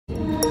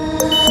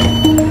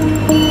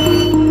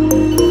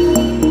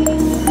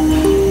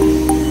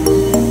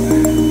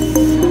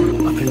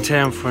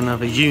down for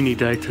another uni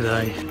day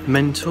today.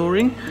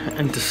 Mentoring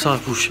and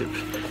discipleship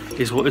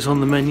is what is on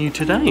the menu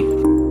today.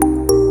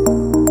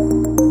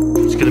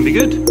 It's going to be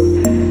good.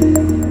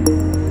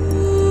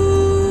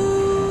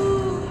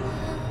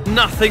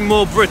 Nothing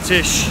more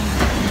British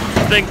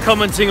than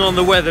commenting on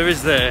the weather,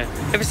 is there?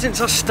 Ever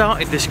since I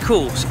started this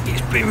course,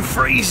 it's been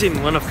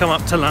freezing when I've come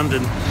up to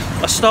London.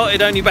 I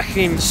started only back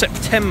in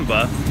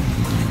September,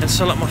 and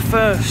so like my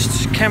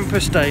first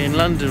campus day in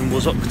London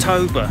was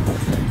October,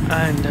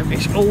 and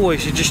it's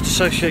always, you just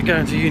associate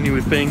going to uni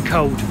with being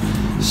cold.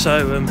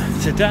 So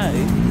today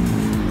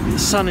the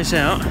sun is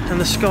out and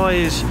the sky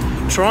is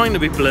trying to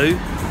be blue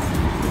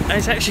and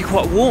it's actually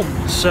quite warm,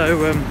 so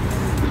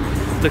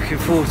looking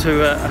forward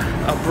to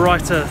a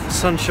brighter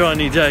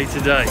sunshiny day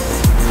today.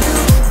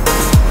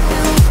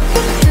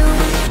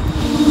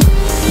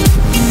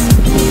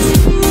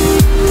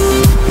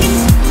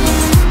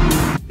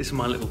 This is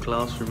my little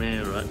classroom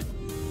here, right?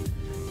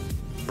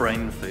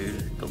 Brain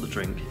food, got the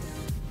drink.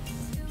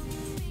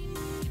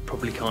 You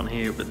probably can't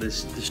hear it, but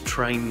there's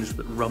trains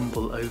that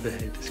rumble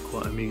overhead. It's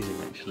quite amusing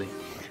actually.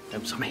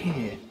 So I'm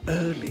here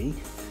early,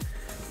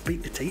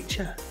 beat the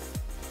teacher.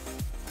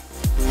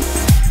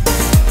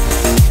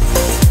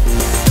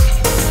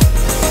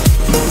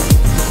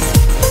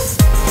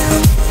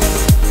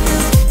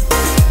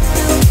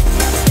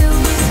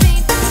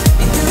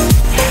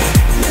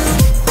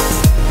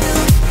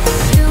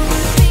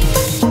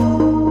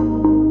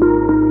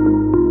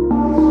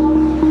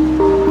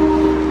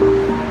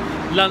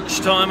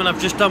 Lunchtime, and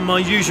I've just done my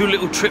usual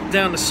little trip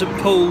down to St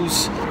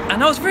Paul's,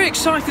 and I was very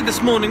excited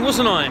this morning,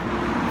 wasn't I,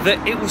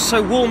 that it was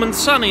so warm and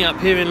sunny up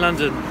here in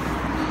London.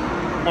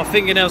 My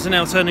fingernails are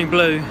now turning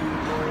blue.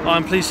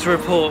 I'm pleased to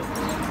report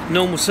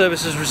normal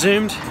service has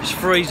resumed. It's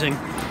freezing.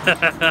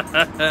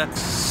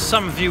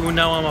 Some of you will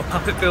know I'm a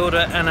puppet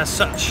builder, and as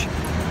such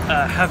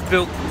have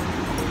built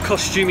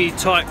costumey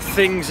type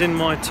things in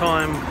my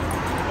time,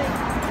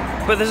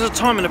 but there's a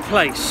time and a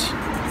place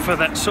for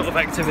that sort of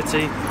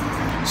activity.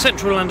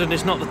 Central London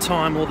is not the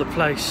time or the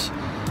place,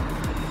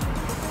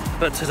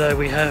 but today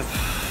we have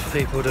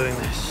people doing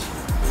this.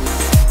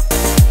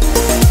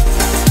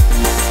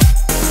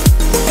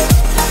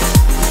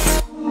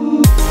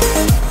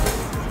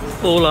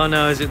 All I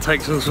know is it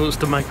takes all sorts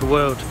to make a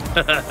world.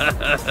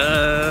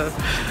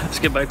 Let's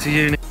get back to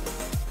uni.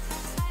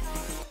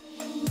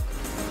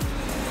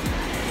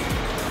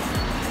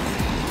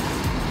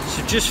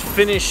 So just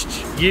finished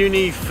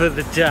uni for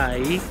the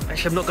day.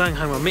 Actually, I'm not going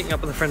home, I'm meeting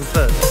up with a friend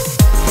first.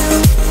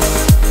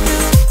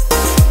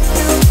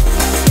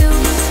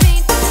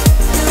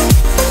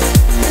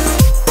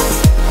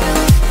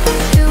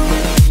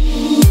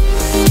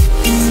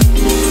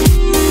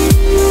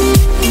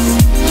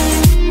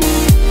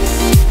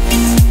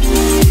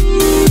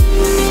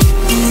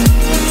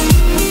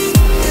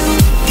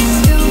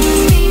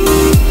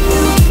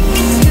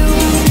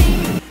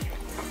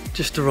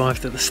 Just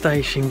arrived at the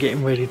station,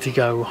 getting ready to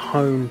go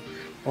home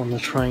on the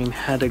train.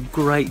 Had a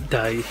great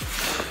day,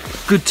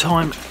 good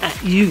time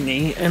at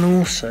uni, and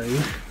also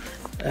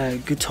a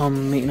good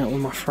time meeting up with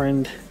my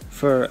friend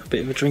for a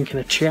bit of a drink and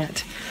a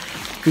chat.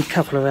 Good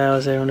couple of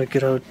hours there on a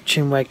good old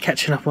chinwag,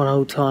 catching up on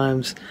old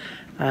times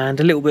and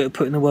a little bit of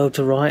putting the world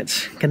to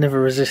rights. Can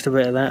never resist a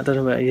bit of that. I don't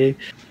know about you.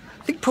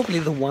 I think probably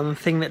the one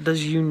thing that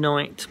does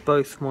unite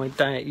both my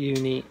day at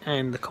uni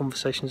and the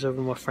conversations over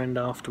with my friend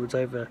afterwards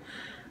over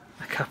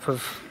a cup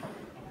of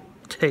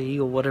tea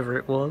or whatever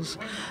it was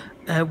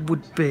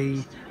would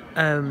be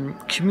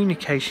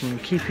communication.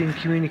 Keeping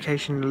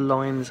communication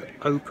lines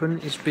open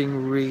is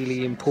being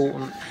really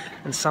important,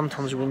 and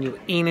sometimes when you're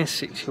in a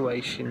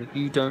situation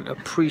you don't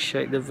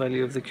appreciate the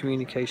value of the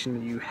communication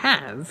that you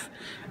have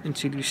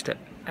until you step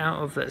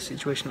out of that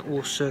situation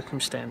or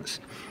circumstance.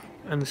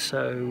 And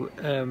so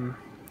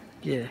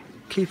yeah,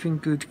 keeping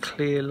good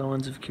clear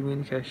lines of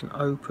communication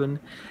open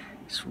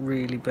is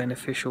really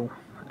beneficial.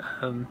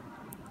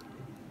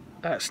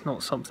 That's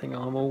not something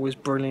I'm always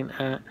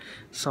brilliant at.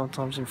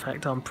 Sometimes, in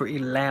fact, I'm pretty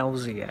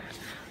lousy at.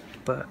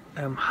 But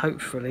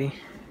hopefully,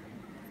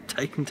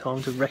 taking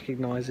time to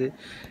recognise it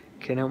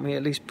can help me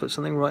at least put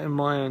something right in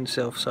my own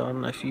self. So I don't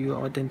know if you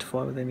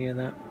identify with any of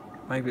that.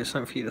 Maybe it's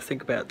something for you to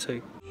think about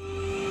too.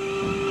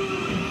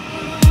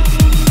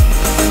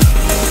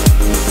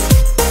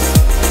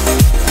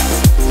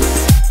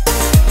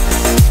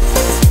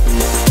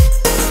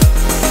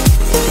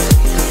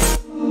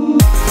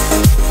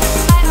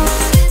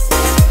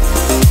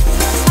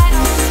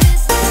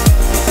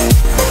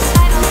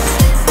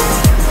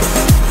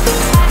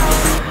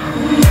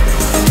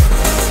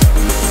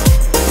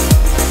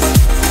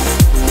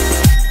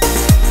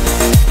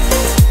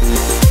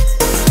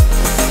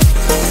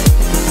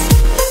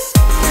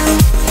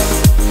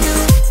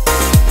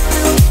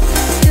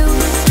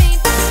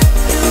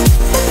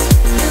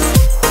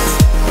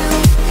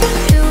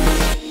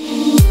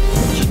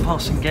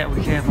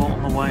 Gatwick Airport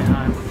on the way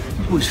home.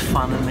 It was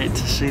fun, isn't it,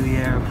 to see the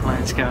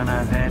aeroplanes going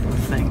overhead and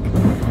think,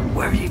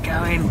 where are you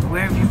going?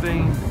 Where have you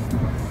been?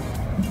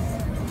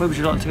 Where would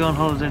you like to go on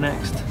holiday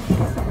next?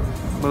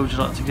 Where would you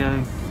like to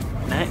go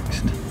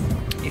next?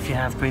 If you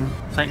have been,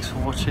 thanks for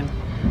watching.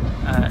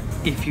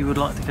 If you would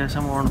like to go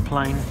somewhere on a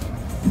plane,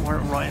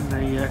 write in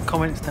the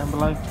comments down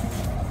below.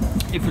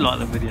 If you like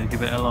the video,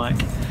 give it a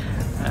like.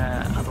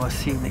 Otherwise,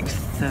 see you next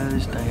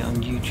Thursday on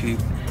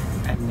YouTube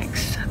and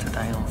next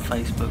Saturday on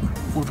Facebook.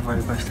 All the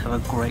very best. Have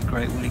a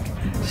great week.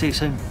 See you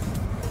soon.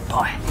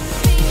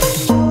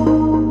 Bye.